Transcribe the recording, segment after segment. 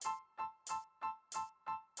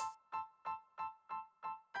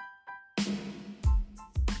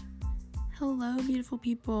Hello, beautiful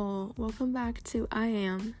people. Welcome back to I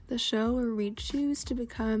Am, the show where we choose to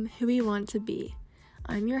become who we want to be.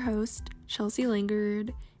 I'm your host, Chelsea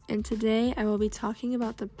Lingard, and today I will be talking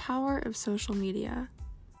about the power of social media.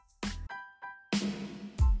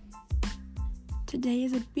 Today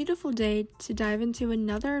is a beautiful day to dive into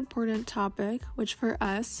another important topic, which for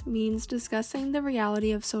us means discussing the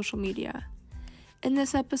reality of social media. In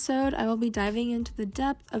this episode, I will be diving into the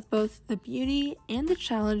depth of both the beauty and the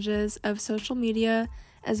challenges of social media,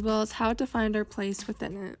 as well as how to find our place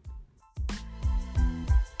within it.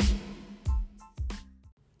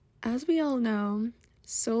 As we all know,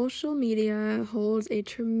 social media holds a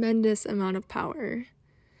tremendous amount of power.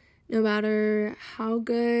 No matter how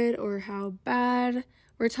good or how bad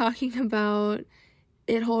we're talking about,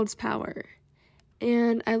 it holds power.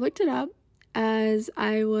 And I looked it up as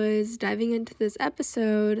I was diving into this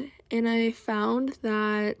episode, and I found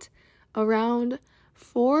that around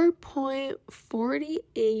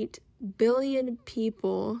 4.48 billion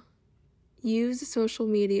people use social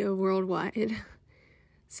media worldwide.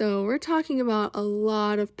 So we're talking about a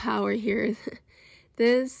lot of power here.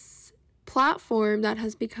 This platform that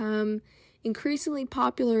has become increasingly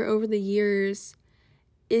popular over the years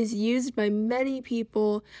is used by many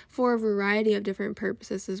people for a variety of different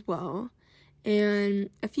purposes as well.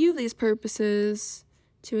 And a few of these purposes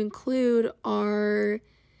to include are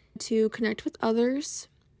to connect with others,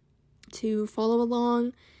 to follow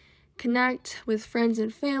along, connect with friends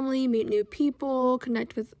and family, meet new people,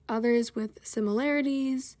 connect with others with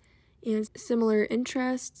similarities and similar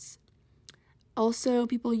interests. Also,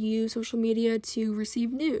 people use social media to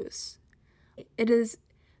receive news. It is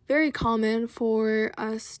very common for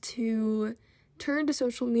us to turn to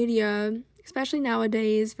social media, especially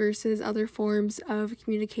nowadays, versus other forms of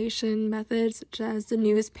communication methods such as the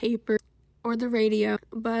newspaper or the radio.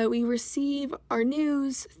 But we receive our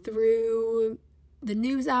news through the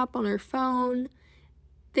news app on our phone,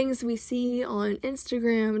 things we see on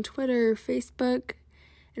Instagram, Twitter, Facebook,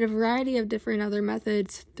 and a variety of different other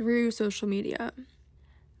methods through social media.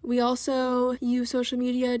 We also use social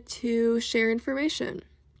media to share information.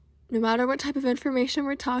 No matter what type of information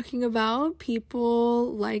we're talking about,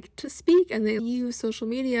 people like to speak, and they use social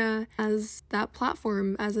media as that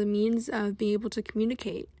platform, as a means of being able to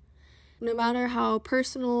communicate. No matter how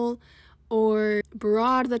personal or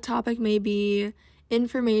broad the topic may be,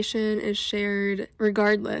 information is shared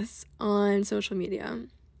regardless on social media.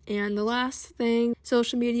 And the last thing,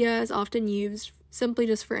 social media is often used simply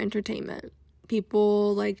just for entertainment.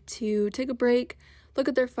 People like to take a break, look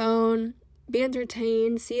at their phone, be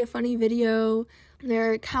entertained, see a funny video.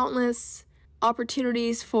 There are countless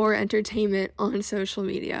opportunities for entertainment on social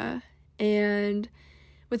media. And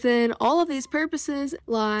within all of these purposes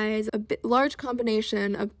lies a large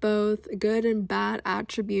combination of both good and bad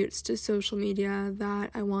attributes to social media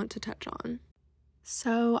that I want to touch on.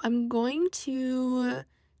 So I'm going to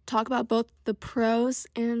talk about both the pros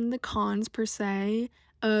and the cons per se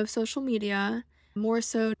of social media, more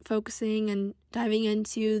so focusing and diving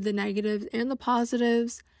into the negatives and the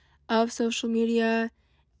positives of social media.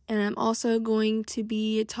 And I'm also going to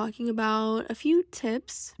be talking about a few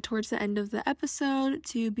tips towards the end of the episode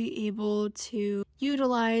to be able to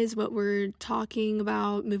utilize what we're talking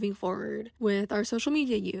about moving forward with our social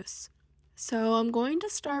media use. So I'm going to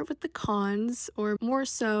start with the cons, or more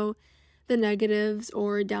so the negatives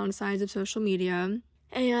or downsides of social media.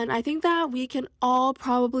 And I think that we can all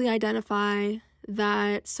probably identify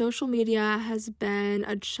that social media has been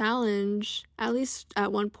a challenge, at least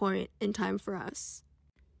at one point in time for us.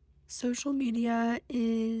 Social media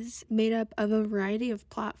is made up of a variety of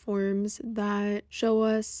platforms that show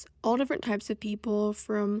us all different types of people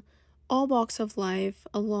from all walks of life,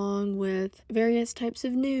 along with various types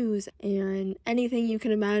of news and anything you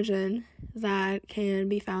can imagine that can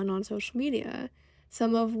be found on social media.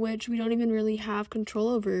 Some of which we don't even really have control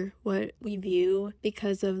over what we view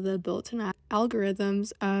because of the built-in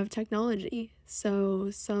algorithms of technology. So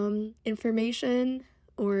some information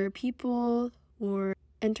or people or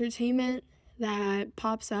entertainment that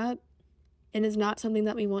pops up and is not something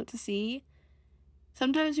that we want to see,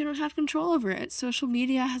 sometimes we don't have control over it. Social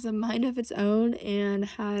media has a mind of its own and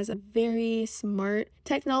has a very smart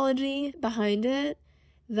technology behind it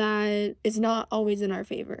that is not always in our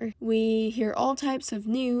favor. We hear all types of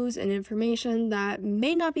news and information that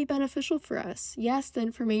may not be beneficial for us. Yes, the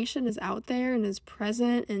information is out there and is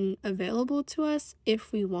present and available to us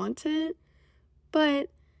if we want it, but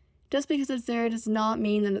just because it's there does not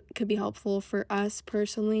mean that it could be helpful for us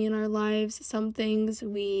personally in our lives. Some things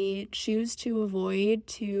we choose to avoid,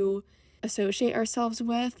 to associate ourselves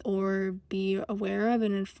with, or be aware of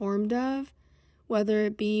and informed of, whether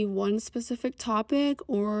it be one specific topic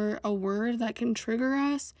or a word that can trigger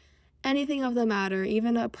us, anything of the matter,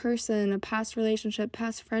 even a person, a past relationship,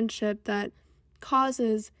 past friendship that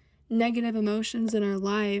causes negative emotions in our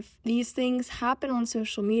life. These things happen on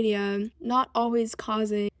social media, not always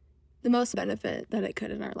causing the most benefit that it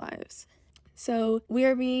could in our lives. So we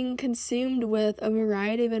are being consumed with a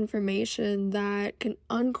variety of information that can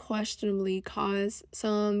unquestionably cause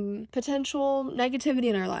some potential negativity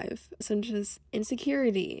in our life, such as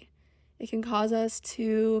insecurity. It can cause us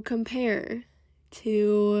to compare,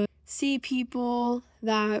 to see people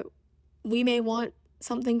that we may want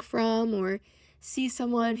something from, or see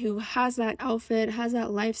someone who has that outfit, has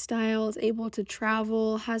that lifestyle, is able to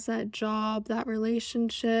travel, has that job, that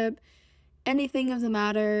relationship, anything of the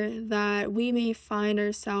matter that we may find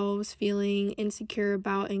ourselves feeling insecure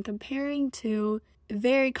about and comparing to.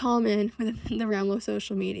 Very common within the realm of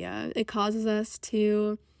social media. It causes us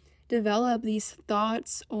to develop these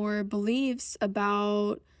thoughts or beliefs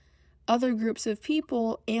about other groups of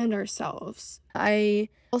people and ourselves. I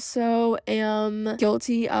also am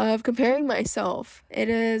guilty of comparing myself. It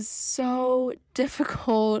is so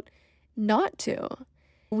difficult not to.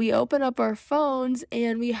 We open up our phones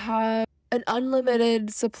and we have an unlimited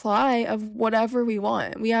supply of whatever we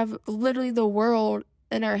want. We have literally the world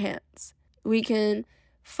in our hands. We can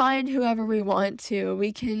find whoever we want to.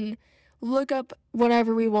 We can look up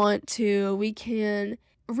whatever we want to. We can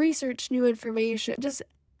research new information. Just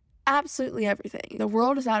absolutely everything. The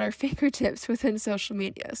world is at our fingertips within social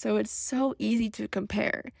media, so it's so easy to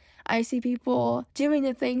compare. I see people doing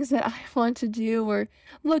the things that I want to do or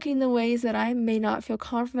looking the ways that I may not feel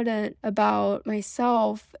confident about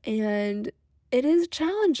myself, and it is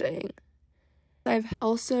challenging. I've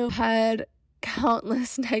also had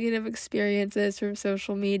countless negative experiences from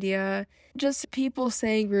social media. Just people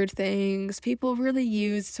saying rude things. People really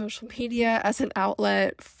use social media as an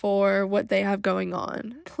outlet for what they have going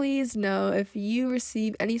on. Please know, if you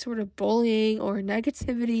receive any sort of bullying or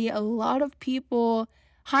negativity, a lot of people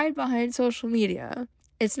hide behind social media.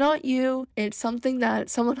 It's not you, it's something that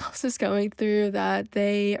someone else is going through that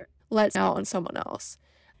they let out on someone else.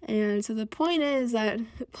 And so the point is that,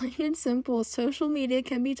 plain and simple, social media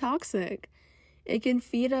can be toxic. It can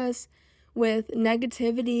feed us with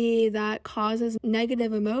negativity that causes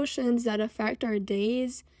negative emotions that affect our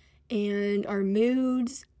days and our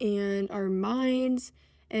moods and our minds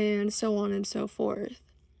and so on and so forth.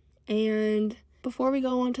 And before we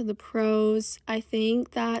go on to the pros, I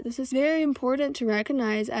think that this is very important to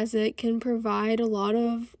recognize, as it can provide a lot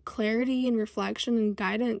of clarity and reflection and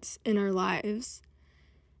guidance in our lives.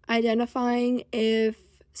 Identifying if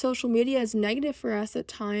social media is negative for us at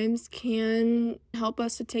times can help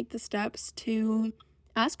us to take the steps to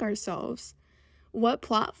ask ourselves, what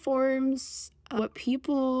platforms, what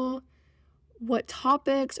people, what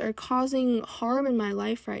topics are causing harm in my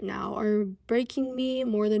life right now, are breaking me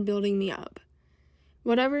more than building me up?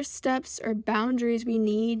 Whatever steps or boundaries we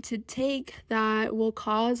need to take that will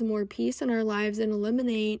cause more peace in our lives and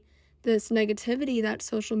eliminate this negativity that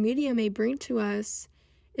social media may bring to us,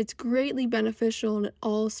 it's greatly beneficial, and it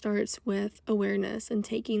all starts with awareness and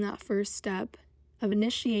taking that first step of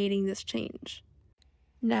initiating this change.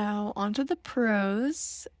 Now, onto the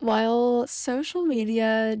pros. While social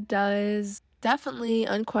media does definitely,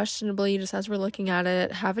 unquestionably, just as we're looking at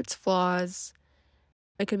it, have its flaws,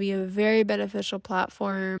 it could be a very beneficial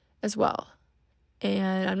platform as well.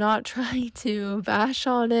 And I'm not trying to bash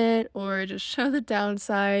on it or just show the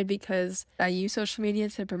downside, because I use social media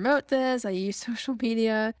to promote this. I use social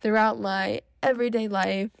media throughout my everyday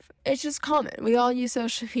life. It's just common. We all use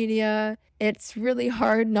social media. It's really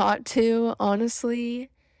hard not to,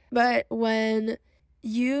 honestly. But when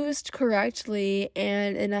used correctly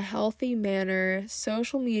and in a healthy manner,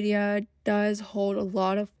 social media does hold a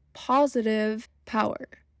lot of positive power.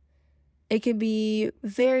 It can be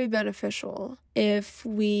very beneficial if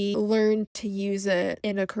we learn to use it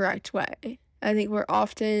in a correct way. I think we're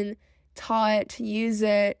often taught to use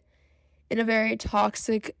it in a very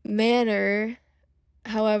toxic manner.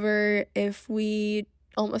 However, if we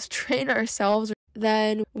almost train ourselves,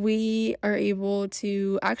 then we are able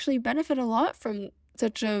to actually benefit a lot from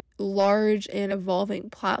such a large and evolving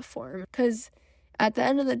platform. Because at the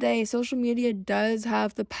end of the day, social media does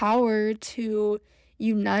have the power to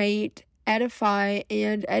unite, edify,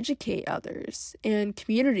 and educate others and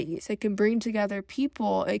communities. It can bring together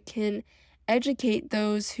people. It can educate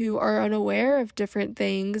those who are unaware of different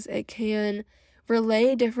things. It can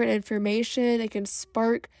relay different information. It can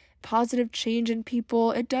spark positive change in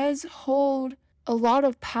people. It does hold a lot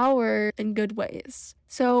of power in good ways.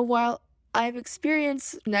 So while I've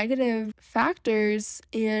experienced negative factors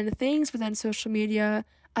and things within social media.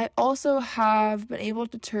 I also have been able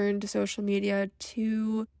to turn to social media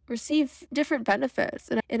to receive different benefits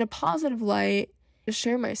and in a positive light to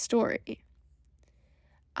share my story.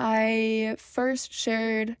 I first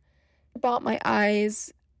shared about my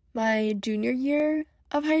eyes my junior year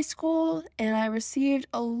of high school, and I received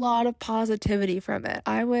a lot of positivity from it.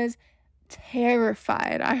 I was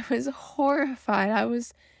terrified. I was horrified. I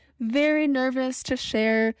was very nervous to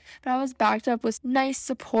share, but I was backed up with nice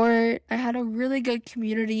support. I had a really good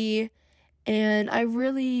community, and I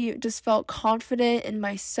really just felt confident in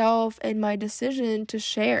myself and my decision to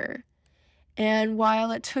share. And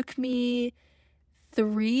while it took me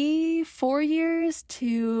 3, 4 years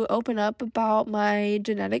to open up about my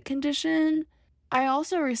genetic condition, I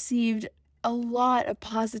also received a lot of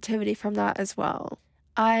positivity from that as well.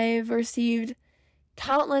 I've received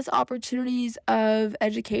countless opportunities of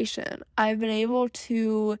education. I've been able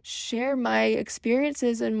to share my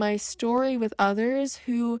experiences and my story with others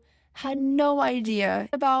who had no idea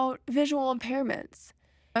about visual impairments.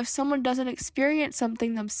 If someone doesn't experience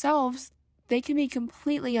something themselves, they can be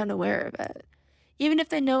completely unaware of it. Even if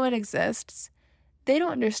they know it exists, they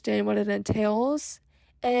don't understand what it entails.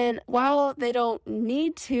 And while they don't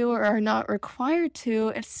need to or are not required to,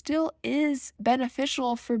 it still is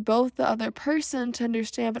beneficial for both the other person to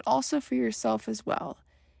understand, but also for yourself as well.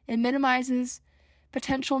 It minimizes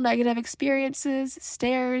potential negative experiences,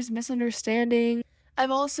 stares, misunderstanding.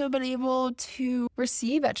 I've also been able to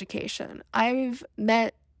receive education. I've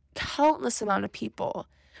met countless amount of people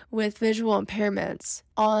with visual impairments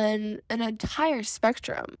on an entire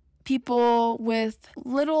spectrum. People with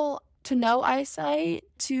little to no eyesight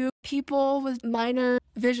to people with minor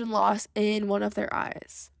vision loss in one of their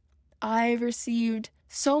eyes. I've received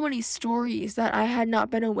so many stories that I had not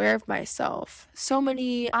been aware of myself, so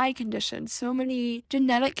many eye conditions, so many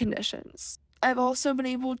genetic conditions. I've also been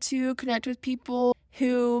able to connect with people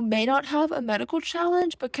who may not have a medical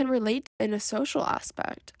challenge but can relate in a social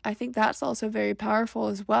aspect. I think that's also very powerful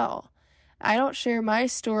as well. I don't share my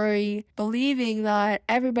story believing that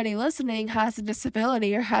everybody listening has a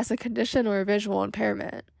disability or has a condition or a visual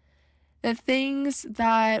impairment. The things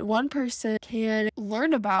that one person can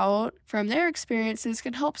learn about from their experiences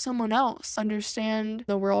can help someone else understand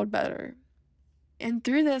the world better. And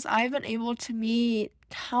through this, I've been able to meet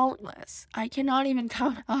countless, I cannot even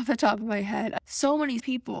count off the top of my head, so many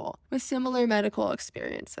people with similar medical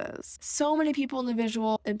experiences, so many people in the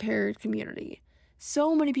visual impaired community,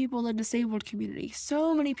 so many people in the disabled community,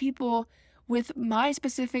 so many people with my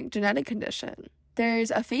specific genetic condition.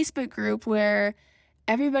 There's a Facebook group where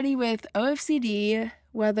everybody with OFCD,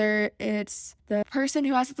 whether it's the person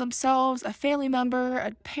who has it themselves, a family member,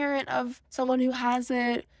 a parent of someone who has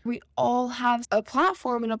it, we all have a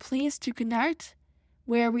platform and a place to connect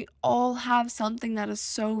where we all have something that is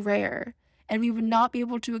so rare, and we would not be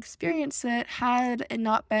able to experience it had it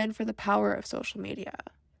not been for the power of social media.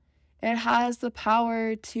 It has the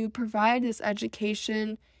power to provide this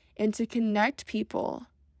education and to connect people.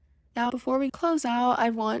 Now, before we close out, I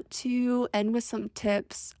want to end with some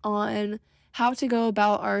tips on how to go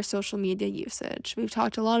about our social media usage. We've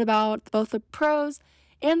talked a lot about both the pros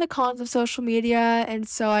and the cons of social media, and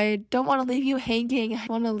so I don't want to leave you hanging. I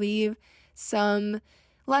want to leave some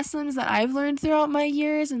lessons that I've learned throughout my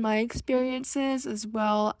years and my experiences, as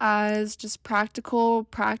well as just practical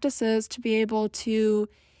practices to be able to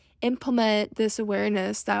implement this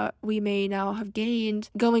awareness that we may now have gained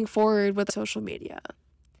going forward with social media.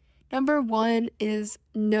 Number 1 is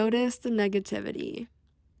notice the negativity.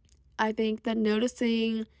 I think that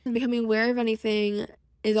noticing and becoming aware of anything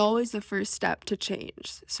is always the first step to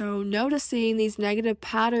change. So noticing these negative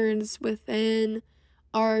patterns within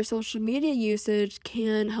our social media usage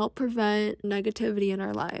can help prevent negativity in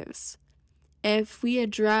our lives. If we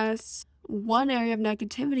address one area of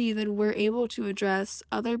negativity, then we're able to address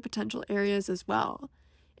other potential areas as well.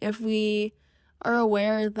 If we are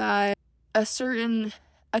aware that a certain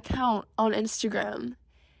account on Instagram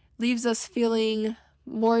leaves us feeling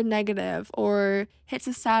more negative or hits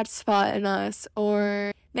a sad spot in us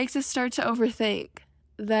or makes us start to overthink,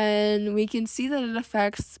 then we can see that it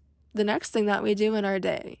affects the next thing that we do in our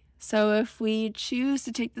day. So if we choose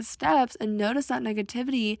to take the steps and notice that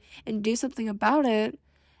negativity and do something about it,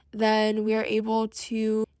 then we are able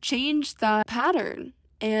to change that pattern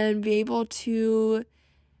and be able to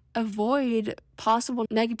avoid possible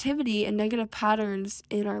negativity and negative patterns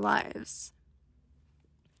in our lives.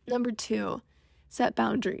 Number 2, set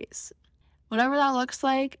boundaries. Whatever that looks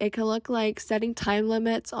like, it can look like setting time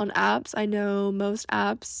limits on apps. I know most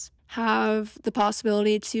apps have the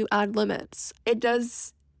possibility to add limits. It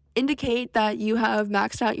does indicate that you have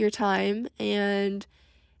maxed out your time, and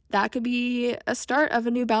that could be a start of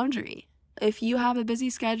a new boundary. If you have a busy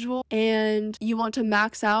schedule and you want to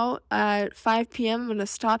max out at 5 p.m., I'm going to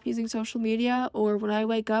stop using social media, or when I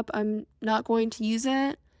wake up, I'm not going to use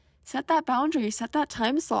it. Set that boundary, set that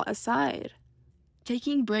time slot aside.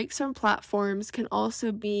 Taking breaks from platforms can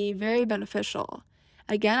also be very beneficial.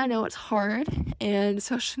 Again, I know it's hard, and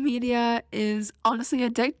social media is honestly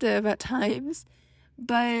addictive at times,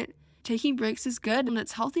 but taking breaks is good and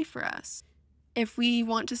it's healthy for us. If we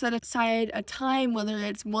want to set aside a time, whether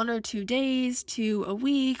it's 1 or 2 days to a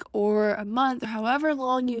week or a month, or however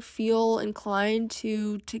long you feel inclined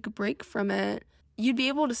to take a break from it, you'd be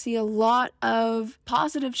able to see a lot of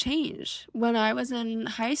positive change. When I was in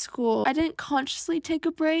high school, I didn't consciously take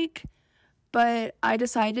a break, but I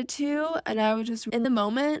decided to, and I was just in the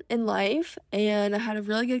moment in life, and I had a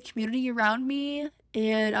really good community around me,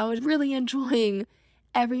 and I was really enjoying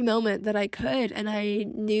every moment that I could, and I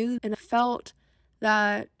knew and felt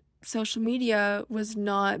that social media was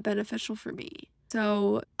not beneficial for me.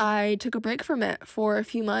 So I took a break from it for a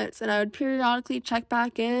few months, and I would periodically check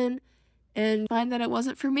back in and find that it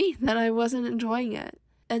wasn't for me, that I wasn't enjoying it.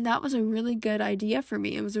 And that was a really good idea for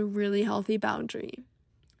me. It was a really healthy boundary.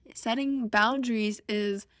 Setting boundaries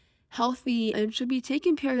is healthy and should be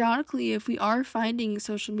taken periodically if we are finding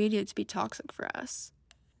social media to be toxic for us.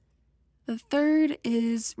 The third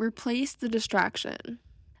is replace the distraction.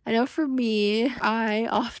 I know for me, I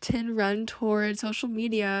often run toward social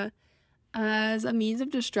media as a means of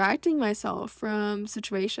distracting myself from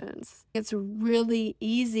situations. It's really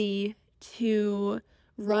easy to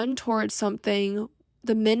run towards something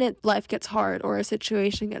the minute life gets hard or a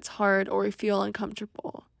situation gets hard or we feel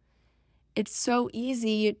uncomfortable. It's so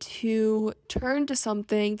easy to turn to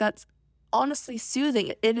something that's honestly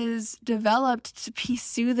soothing. It is developed to be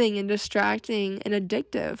soothing and distracting and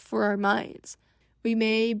addictive for our minds. We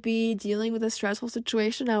may be dealing with a stressful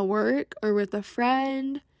situation at work or with a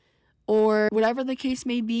friend or whatever the case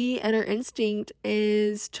may be, and our instinct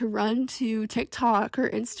is to run to TikTok or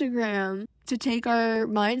Instagram to take our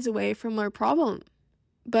minds away from our problem.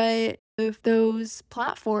 But if those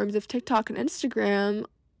platforms, if TikTok and Instagram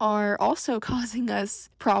are also causing us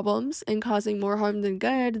problems and causing more harm than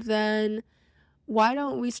good, then why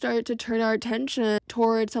don't we start to turn our attention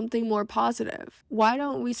toward something more positive? Why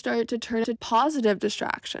don't we start to turn to positive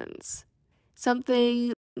distractions?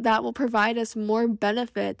 Something that will provide us more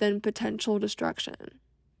benefit than potential destruction.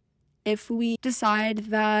 If we decide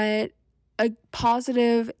that a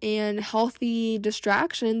positive and healthy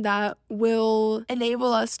distraction that will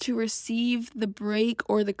enable us to receive the break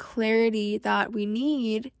or the clarity that we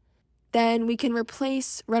need, then we can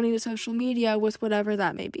replace running to social media with whatever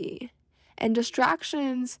that may be. And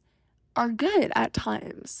distractions are good at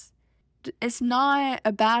times. It's not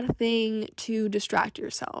a bad thing to distract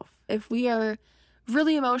yourself. If we are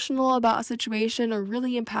really emotional about a situation or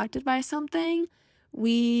really impacted by something,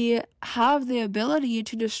 we have the ability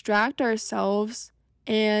to distract ourselves.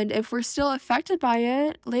 And if we're still affected by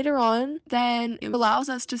it later on, then it allows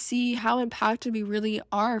us to see how impacted we really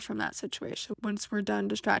are from that situation once we're done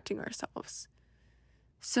distracting ourselves.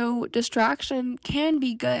 So distraction can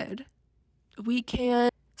be good. We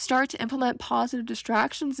can start to implement positive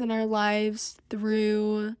distractions in our lives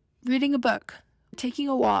through reading a book, taking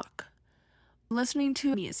a walk, listening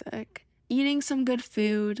to music, eating some good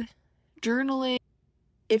food, journaling.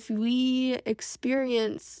 If we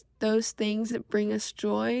experience those things that bring us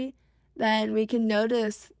joy, then we can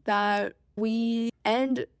notice that we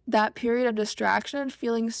end that period of distraction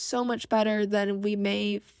feeling so much better than we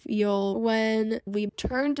may feel when we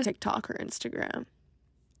turn to TikTok or Instagram.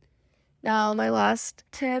 Now, my last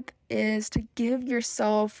tip is to give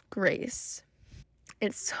yourself grace.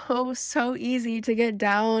 It's so easy to get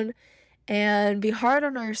down and be hard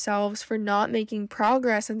on ourselves for not making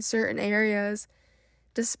progress in certain areas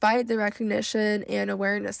despite the recognition and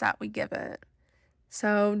awareness that we give it.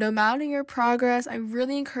 So no matter your progress, I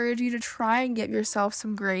really encourage you to try and give yourself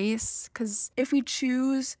some grace, because if we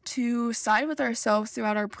choose to side with ourselves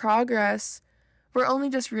throughout our progress, we're only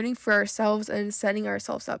just rooting for ourselves and setting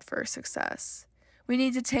ourselves up for success. We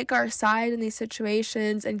need to take our side in these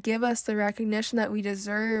situations and give us the recognition that we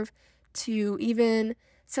deserve to even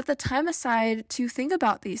set the time aside to think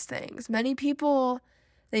about these things. Many people,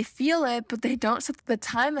 they feel it, but they don't set the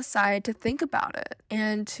time aside to think about it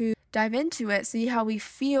and to dive into it, see how we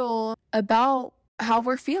feel about how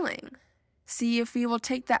we're feeling. See if we will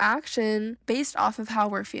take the action based off of how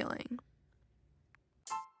we're feeling.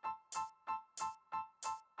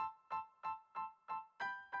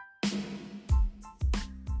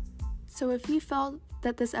 So if you felt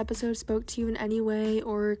that this episode spoke to you in any way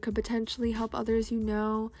or could potentially help others you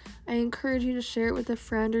know, I encourage you to share it with a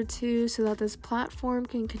friend or two so that this platform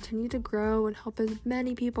can continue to grow and help as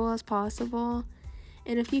many people as possible.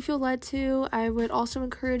 And if you feel led to, I would also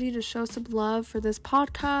encourage you to show some love for this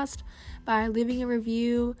podcast by leaving a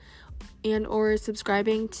review and or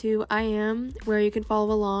subscribing to I Am, where you can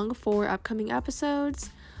follow along for upcoming episodes.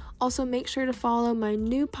 Also, make sure to follow my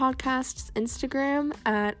new podcast's Instagram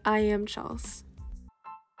at I Am Chels.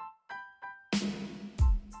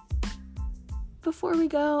 Before we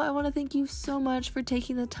go, I want to thank you so much for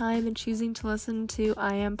taking the time and choosing to listen to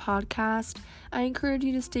I Am Podcast. I encourage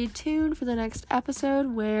you to stay tuned for the next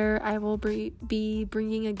episode where I will be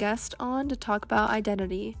bringing a guest on to talk about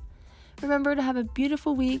identity. Remember to have a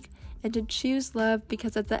beautiful week and to choose love,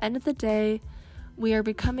 because at the end of the day, we are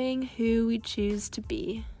becoming who we choose to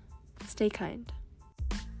be. Stay kind.